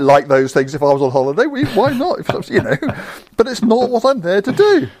extent, I quite like those things if I was on holiday. Why not? But it's not what I'm there to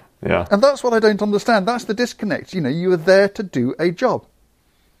do. Yeah. And that's what I don't understand. That's the disconnect. You are there to do a job.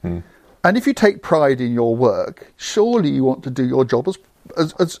 And if you take pride in your work, surely you want to do your job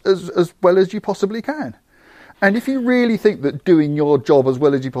as well as you possibly can. And if you really think that doing your job as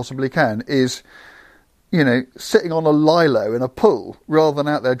well as you possibly can is, sitting on a lilo in a pool rather than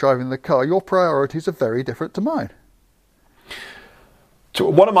out there driving the car, your priorities are very different to mine.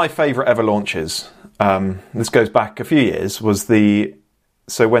 One of my favourite ever launches, this goes back a few years, was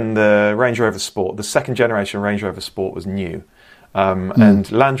when the Range Rover Sport, the second generation Range Rover Sport was new, and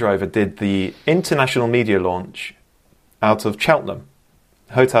Land Rover did the international media launch out of Cheltenham,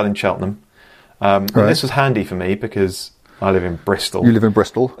 hotel in Cheltenham. And this was handy for me because I live in Bristol. You live in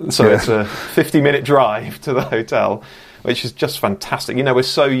Bristol. So it's a 50-minute drive to the hotel, which is just fantastic. We're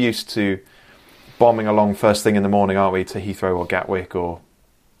so used to bombing along first thing in the morning, aren't we, to Heathrow or Gatwick or,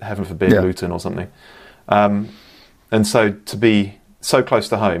 heaven forbid, Luton or something. And so to be so close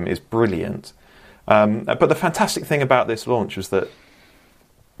to home is brilliant. But the fantastic thing about this launch was that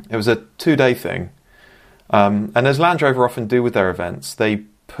it was a 2-day thing. And as Land Rover often do with their events, they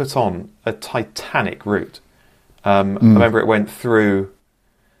put on a titanic route. I remember it went through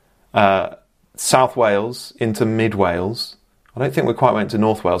South Wales into Mid Wales. I don't think we quite went to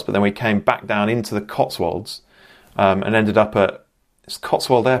North Wales, but then we came back down into the Cotswolds and ended up at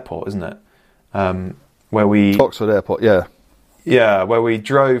Cotswold Airport, isn't it? Where we Oxford Airport, yeah. Yeah, where we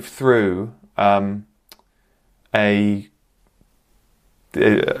drove through a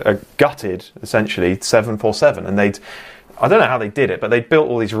gutted, essentially, 747. And I don't know how they did it, but they built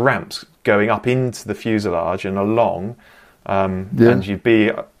all these ramps going up into the fuselage and along. And you'd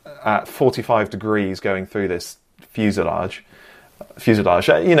be at 45 degrees going through this fuselage.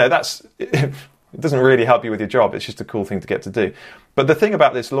 It doesn't really help you with your job. It's just a cool thing to get to do. But the thing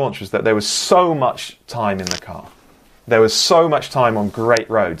about this launch was that there was so much time in the car. There was so much time on great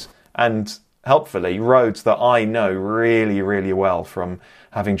roads, and helpfully roads that I know really, really well from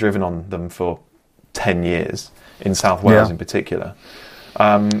having driven on them for 10 years in South Wales in particular.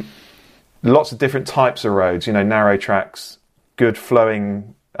 Lots of different types of roads, narrow tracks, good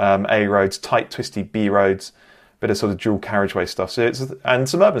flowing A roads, tight twisty B roads, bit of sort of dual carriageway stuff, and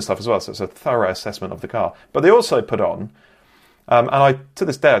some urban stuff as well, so it's a thorough assessment of the car. But they also put on, and to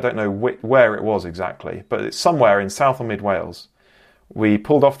this day I don't know where it was exactly, but it's somewhere in South or Mid Wales. We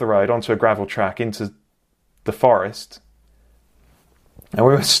pulled off the road onto a gravel track into the forest, and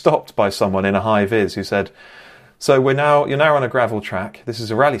we were stopped by someone in a high vis who said, "So you're now on a gravel track. This is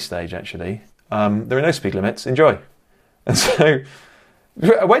a rally stage, actually. There are no speed limits. Enjoy." And so,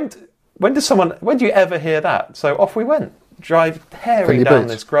 when do you ever hear that? So off we went, tearing down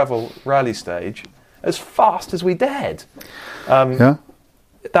this gravel rally stage as fast as we dared.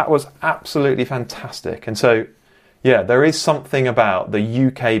 That was absolutely fantastic. And so, there is something about the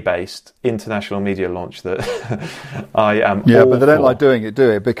UK-based international media launch that I am all but they don't for. like doing it,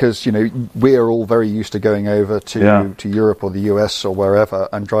 do it? Because, we're all very used to going over to Europe or the US or wherever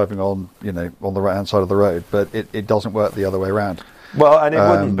and driving on the right-hand side of the road, but it doesn't work the other way around. Well, and it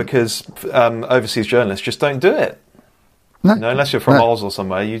wouldn't, because overseas journalists just don't do it. No. Unless you're from Oz or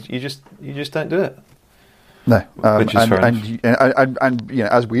somewhere, you just don't do it. No, which is fair enough. And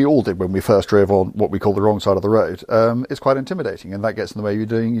as we all did when we first drove on what we call the wrong side of the road, it's quite intimidating, and that gets in the way of you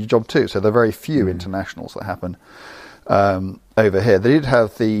doing your job too. So there are very few internationals that happen over here. They did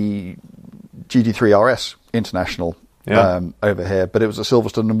have the GT3 RS International over here, but it was at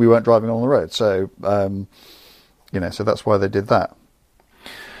Silverstone and we weren't driving on the road. So so that's why they did that.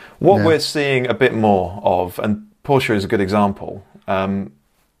 What we're seeing a bit more of, and Porsche is a good example, and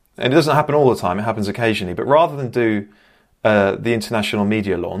it doesn't happen all the time, it happens occasionally, but rather than do the international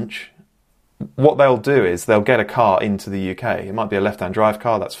media launch, what they'll do is they'll get a car into the UK. It might be a left-hand drive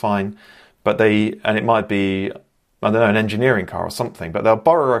car, that's fine, and it might be, an engineering car or something, but they'll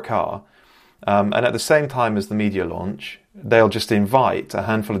borrow a car, and at the same time as the media launch, they'll just invite a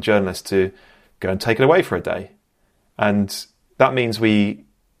handful of journalists to go and take it away for a day. And that means we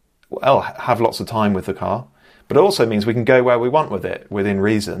have lots of time with the car, but it also means we can go where we want with it within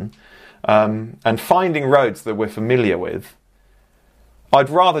reason. And finding roads that we're familiar with, I'd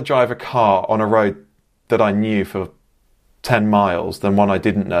rather drive a car on a road that I knew for 10 miles than one I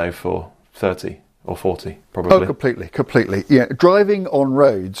didn't know for 30 or 40, probably. Oh, completely. Yeah, driving on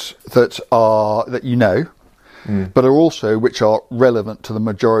roads that but are also which are relevant to the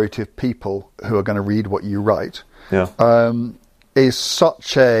majority of people who are going to read what you write. Is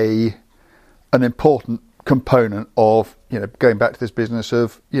such an important component of going back to this business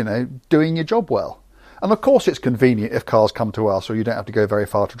of doing your job well. And of course it's convenient if cars come to us or you don't have to go very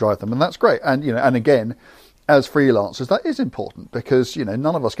far to drive them, and that's great. And and again, as freelancers, that is important because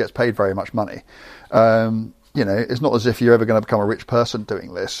none of us gets paid very much money. It's not as if you're ever going to become a rich person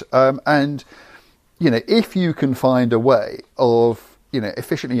doing this. And if you can find a way of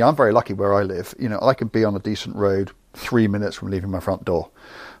efficiently. I'm very lucky where I live. I can be on a decent road 3 minutes from leaving my front door.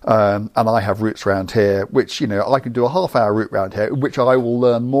 And I have routes around here, which, I can do a half-hour route around here, which I will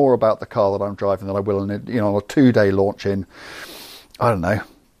learn more about the car that I'm driving than I will on a 2-day launch in, I don't know,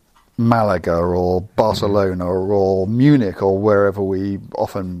 Malaga or Barcelona or Munich or wherever we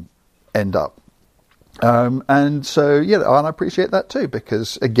often end up. And so, and I appreciate that too,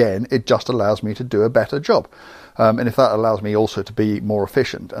 because again, it just allows me to do a better job. And if that allows me also to be more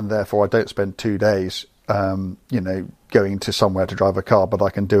efficient, and therefore I don't spend 2 days, going to somewhere to drive a car, but I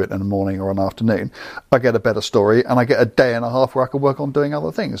can do it in the morning or an afternoon, I get a better story, and I get a day and a half where I can work on doing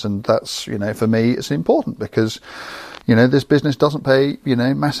other things. And that's, for me, it's important because, this business doesn't pay,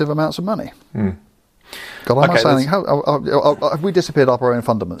 massive amounts of money. God, I'm not saying, have we disappeared up our own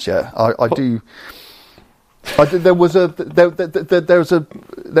fundaments yet? I do. There was a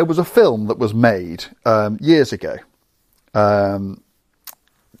film that was made years ago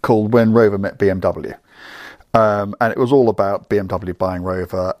called When Rover Met BMW. And it was all about BMW buying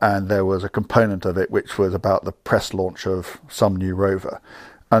Rover, and there was a component of it which was about the press launch of some new Rover.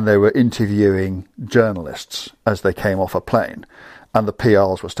 And they were interviewing journalists as they came off a plane, and the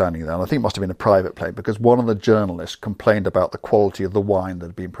PRs were standing there. And I think it must have been a private plane, because one of the journalists complained about the quality of the wine that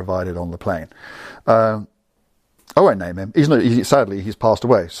had been provided on the plane. I won't name him. Sadly, he's passed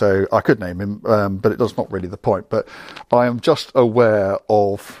away, so I could name him, but that's not really the point. But I am just aware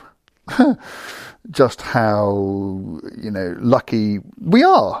of just how, lucky we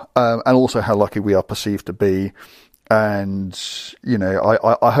are, and also how lucky we are perceived to be. And,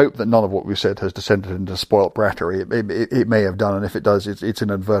 I hope that none of what we've said has descended into spoilt brattery. It may have done, and if it does, it's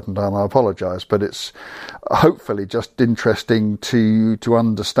inadvertent, and I apologise. But it's hopefully just interesting to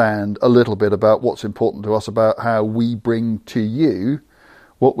understand a little bit about what's important to us, about how we bring to you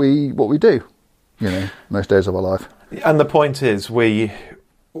what we do, most days of our life. And the point is, we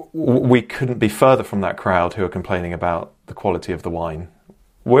couldn't be further from that crowd who are complaining about the quality of the wine.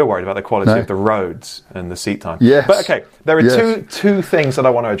 We're worried about the quality of the roads and the seat time. Yes. But okay, there are two things that I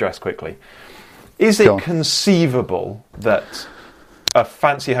want to address quickly. Is it conceivable that a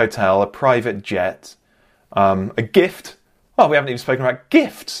fancy hotel, a private jet, a gift? Oh, we haven't even spoken about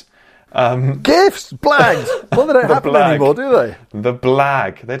gifts. Gifts? Blags! Well, they don't happen anymore, do they? The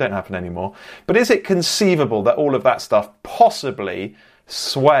blag. They don't happen anymore. But is it conceivable that all of that stuff possibly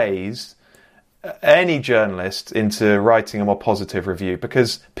sways any journalist into writing a more positive review?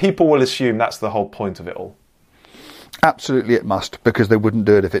 Because people will assume that's the whole point of it all. Absolutely it must, because they wouldn't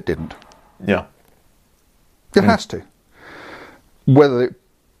do it if it didn't. Yeah. It has to. Whether it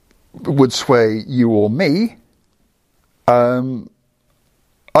would sway you or me,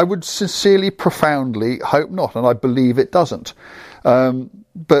 I would sincerely, profoundly hope not, and I believe it doesn't.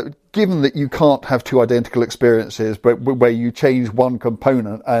 But given that you can't have two identical experiences, but where you change one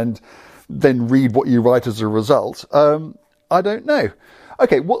component and then read what you write as a result, I don't know.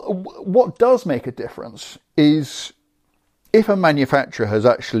 Okay, what does make a difference is if a manufacturer has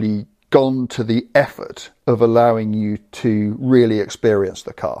actually gone to the effort of allowing you to really experience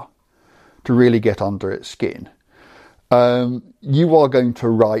the car, to really get under its skin. You are going to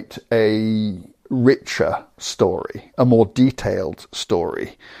write a richer story, a more detailed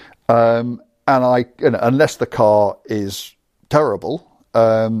story. And unless the car is terrible,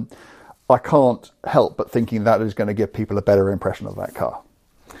 I can't help but thinking that is going to give people a better impression of that car.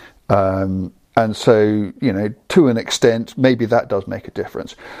 And so, to an extent, maybe that does make a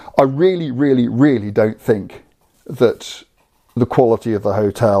difference. I really, really, really don't think that the quality of the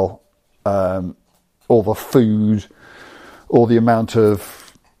hotel, or the food, or the amount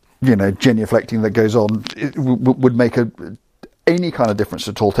of, genuflecting that goes on, it would make any kind of difference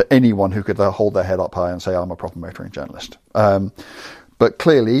at all to anyone who could hold their head up high and say, I'm a proper motoring journalist. But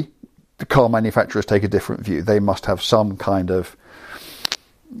clearly, the car manufacturers take a different view. They must have some kind of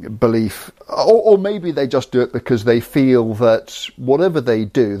belief, or maybe they just do it because they feel that whatever they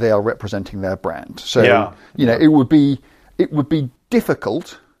do, they are representing their brand. So, it would be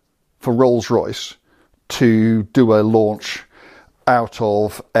difficult for Rolls-Royce to do a launch out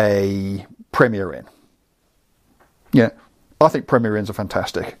of a Premier Inn. I think Premier Inns are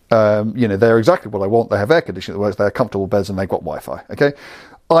fantastic. They're exactly what I want. They have air conditioning that works, they have comfortable beds, and they've got Wi-Fi. Okay,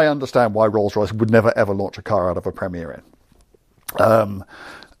 I understand why Rolls-Royce would never ever launch a car out of a Premier Inn.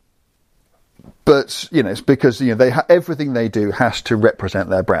 But it's because everything they do has to represent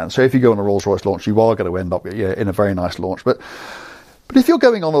their brand. So if you go on a Rolls-Royce launch, you are going to end up in a very nice launch. But if you're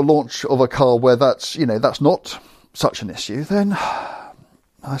going on a launch of a car where that's not such an issue, then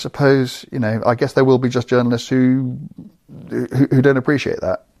I suppose I guess there will be just journalists who don't appreciate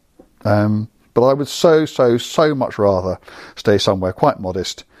that. But I would so much rather stay somewhere quite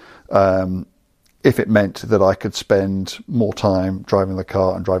modest if it meant that I could spend more time driving the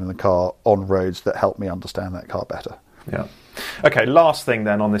car on roads that help me understand that car better. Yeah. Okay, last thing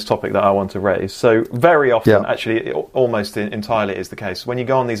then on this topic that I want to raise. So very often, actually almost entirely is the case, when you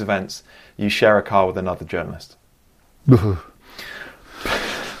go on these events, you share a car with another journalist.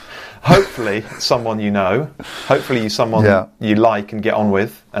 Hopefully someone you know, hopefully someone you like and get on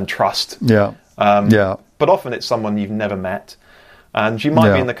with and trust. But often it's someone you've never met, and you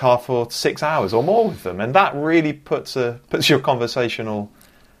might be in the car for 6 hours or more with them, and that really puts your conversational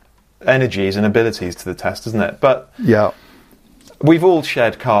energies and abilities to the test, doesn't it? But we've all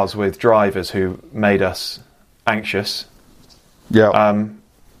shared cars with drivers who made us anxious.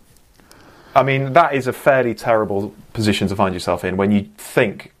 I mean, that is a fairly terrible position to find yourself in when you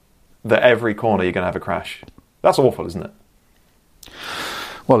think that every corner you're going to have a crash. That's awful, isn't it?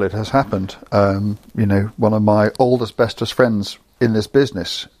 Well, it has happened. One of my oldest, bestest friends in this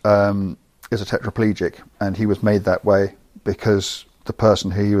business is a tetraplegic, and he was made that way because the person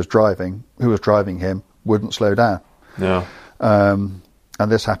who was driving him, wouldn't slow down. Yeah. And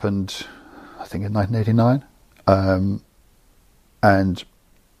this happened, I think, in 1989. And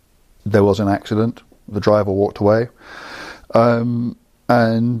there was an accident. The driver walked away.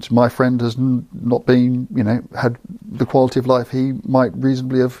 And my friend has not been, had the quality of life he might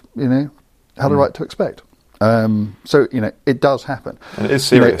reasonably have, had a right to expect. So, it does happen. And it is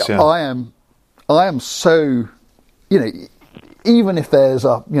serious, I am so, even if there's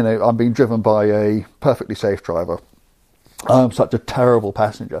I'm being driven by a perfectly safe driver, I'm such a terrible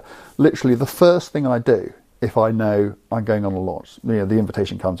passenger. Literally, the first thing I do, if I know I'm going on a launch, the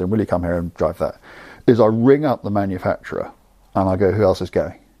invitation comes in, will you come here and drive that, is I ring up the manufacturer and I go, who else is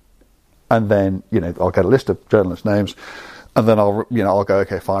going? And then, I'll get a list of journalist names, and then I'll go,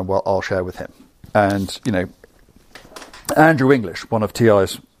 okay, fine, well, I'll share with him. And, Andrew English, one of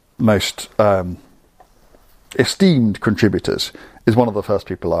TI's most esteemed contributors, is one of the first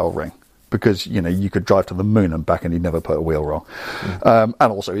people I'll ring, because, you could drive to the moon and back and he'd never put a wheel wrong. And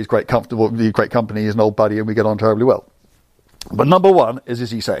also he's great company, he's an old buddy, and we get on terribly well. But number one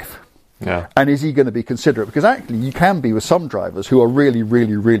is he safe? Yeah. And is he going to be considerate? Because actually you can be with some drivers who are really,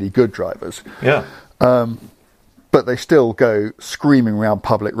 really, really good drivers. Yeah. But they still go screaming around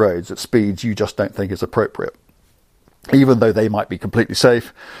public roads at speeds you just don't think is appropriate. Even though they might be completely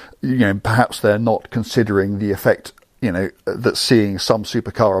safe, perhaps they're not considering the effect, that seeing some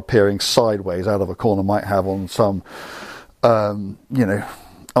supercar appearing sideways out of a corner might have on some,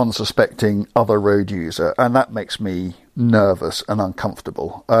 unsuspecting other road user. And that makes me nervous and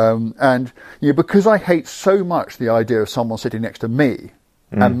uncomfortable. And because I hate so much the idea of someone sitting next to me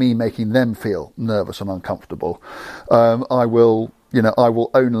and me making them feel nervous and uncomfortable, I will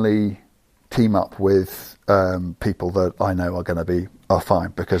only team up with people that I know are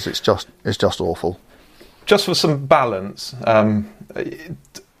fine, because it's just awful. Just for some balance,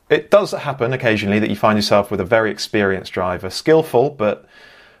 it does happen occasionally that you find yourself with a very experienced driver, skillful, but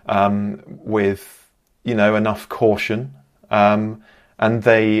with enough caution, and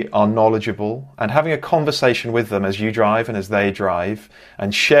they are knowledgeable, and having a conversation with them as you drive and as they drive,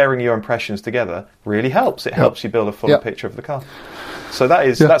 and sharing your impressions together really helps. It helps you build a fuller picture of the car. So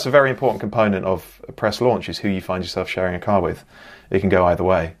that's a very important component of a press launch, is who you find yourself sharing a car with. It can go either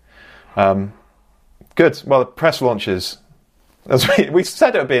way. Good. Well, press launches, as we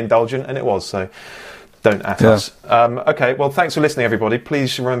said it would be indulgent, and it was, so don't at us. Okay, well, thanks for listening, everybody.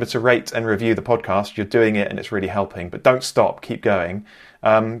 Please remember to rate and review the podcast. You're doing it and it's really helping, but don't stop. Keep going.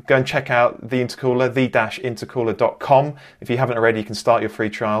 Go and check out the Intercooler, the-intercooler.com. If you haven't already, you can start your free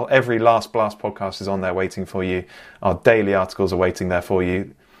trial. Every Last Blast podcast is on there waiting for you. Our daily articles are waiting there for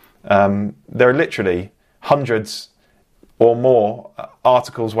you. There are literally hundreds or more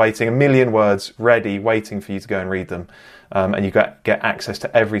articles waiting, 1 million words ready, waiting for you to go and read them. And you get access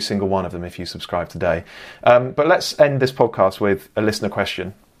to every single one of them if you subscribe today. But let's end this podcast with a listener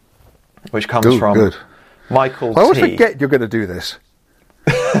question, which comes from Michael T. I always forget you're going to do this.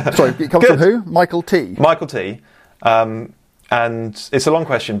 Sorry, it comes from who? Michael T. Michael T. And it's a long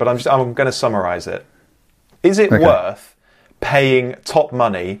question, but I'm going to summarise it. Is it worth paying top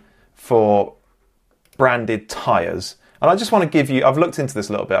money for branded tyres? And I just want to give you, I've looked into this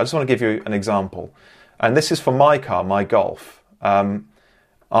a little bit, I just want to give you an example. And this is for my car, my Golf. I'm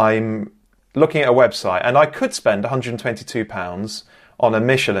looking at a website, and I could spend £122 on a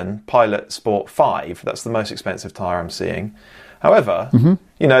Michelin Pilot Sport 5. That's the most expensive tyre I'm seeing. However,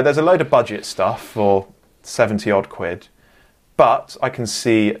 there's a load of budget stuff for 70 odd quid, but I can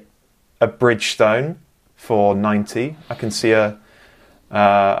see a Bridgestone for 90. I can see a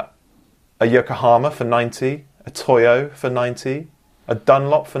a Yokohama for 90, a Toyo for 90, a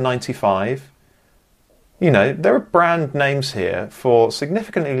Dunlop for 95. There are brand names here for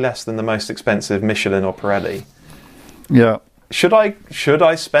significantly less than the most expensive Michelin or Pirelli. Yeah. Should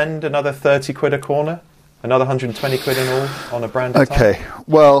I spend another 30 quid a corner? Another 120 quid in all on a branded tyre? Okay.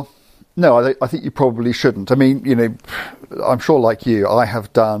 Well, no, I think you probably shouldn't. I mean, I'm sure like you, I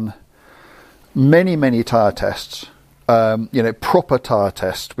have done many, many tyre tests. Proper tyre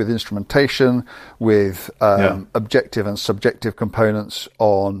tests with instrumentation, with objective and subjective components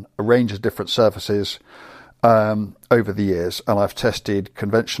on a range of different surfaces over the years. And I've tested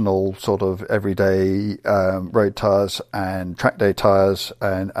conventional sort of everyday road tyres and track day tyres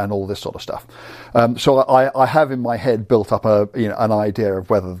and all this sort of stuff. So I have in my head built up an idea of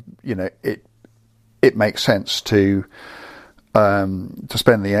whether it makes sense to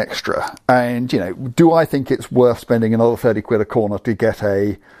spend the extra. And do I think it's worth spending another 30 quid a corner to get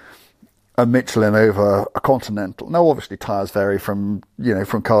a Michelin over a Continental? No, obviously tyres vary from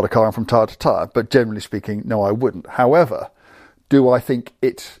car to car and from tyre to tyre, but generally speaking, no, I wouldn't. However, do I think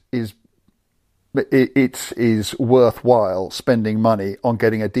it is worthwhile spending money on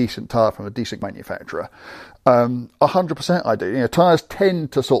getting a decent tyre from a decent manufacturer? 100% I do. Tyres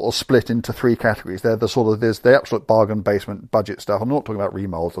tend to sort of split into three categories. They're there's the absolute bargain basement budget stuff. I'm not talking about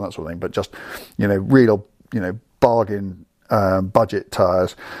remolds and that sort of thing, but just, real, bargain budget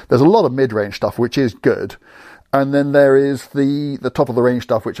tyres. There's a lot of mid-range stuff, which is good. And then there is the top of the range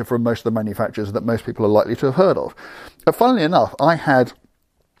stuff, which are from most of the manufacturers that most people are likely to have heard of. But funnily enough, I had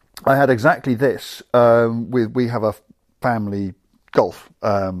exactly this. We have a family Golf,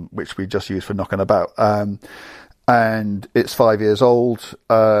 which we just use for knocking about. And it's 5 years old,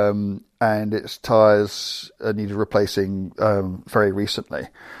 and its tyres needed replacing very recently.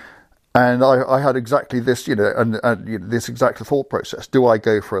 And I had exactly this, this exact thought process. Do I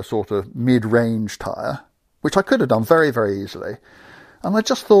go for a sort of mid-range tyre, which I could have done very, very easily? And I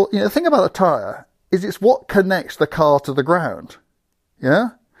just thought, the thing about a tyre is it's what connects the car to the ground. Yeah?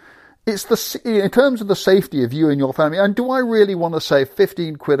 It's in terms of the safety of you and your family. And do I really want to save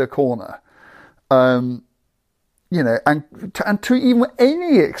 15 quid a corner? And to even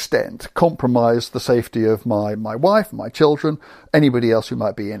any extent compromise the safety of my wife, my children, anybody else who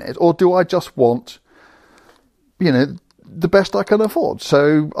might be in it? Or do I just want, the best I can afford?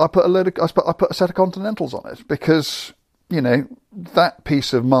 So I put a set of Continentals on it because, that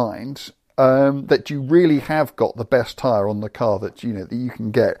peace of mind, that you really have got the best tyre on the car that you can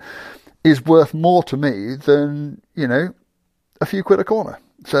get, is worth more to me than a few quid a corner.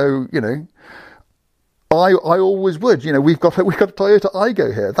 So I always would. We've got a Toyota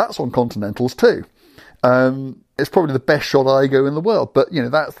Aygo here. That's on Continentals too. It's probably the best shot Aygo in the world. But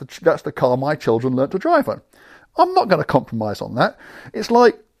that's the car my children learnt to drive on. I'm not going to compromise on that. It's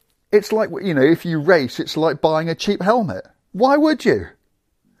like if you race, it's like buying a cheap helmet. Why would you?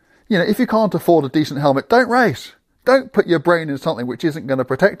 If you can't afford a decent helmet, don't race. Don't put your brain in something which isn't going to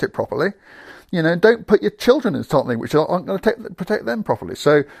protect it properly. Don't put your children in something which aren't going to protect them properly.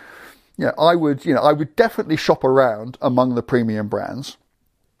 So, I would definitely shop around among the premium brands.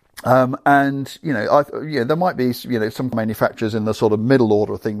 There might be, some manufacturers in the sort of middle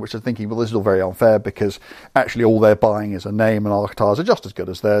order thing which are thinking, well, this is all very unfair because actually all they're buying is a name and our tyres are just as good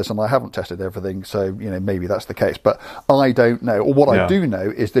as theirs, and I haven't tested everything, so, maybe that's the case. But I don't know. Or what I do know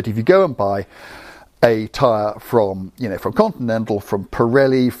is that if you go and buy a tyre from Continental, from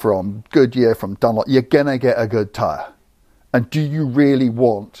Pirelli, from Goodyear, from Dunlop, you're going to get a good tyre. And do you really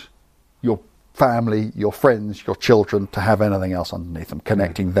want your family, your friends, your children to have anything else underneath them,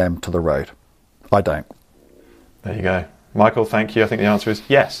 connecting them to the road? I don't. There you go. Michael, thank you. I think the answer is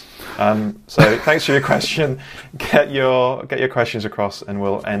yes. So thanks for your question. Get your questions across and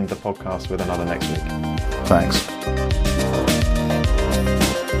we'll end the podcast with another next week. Thanks.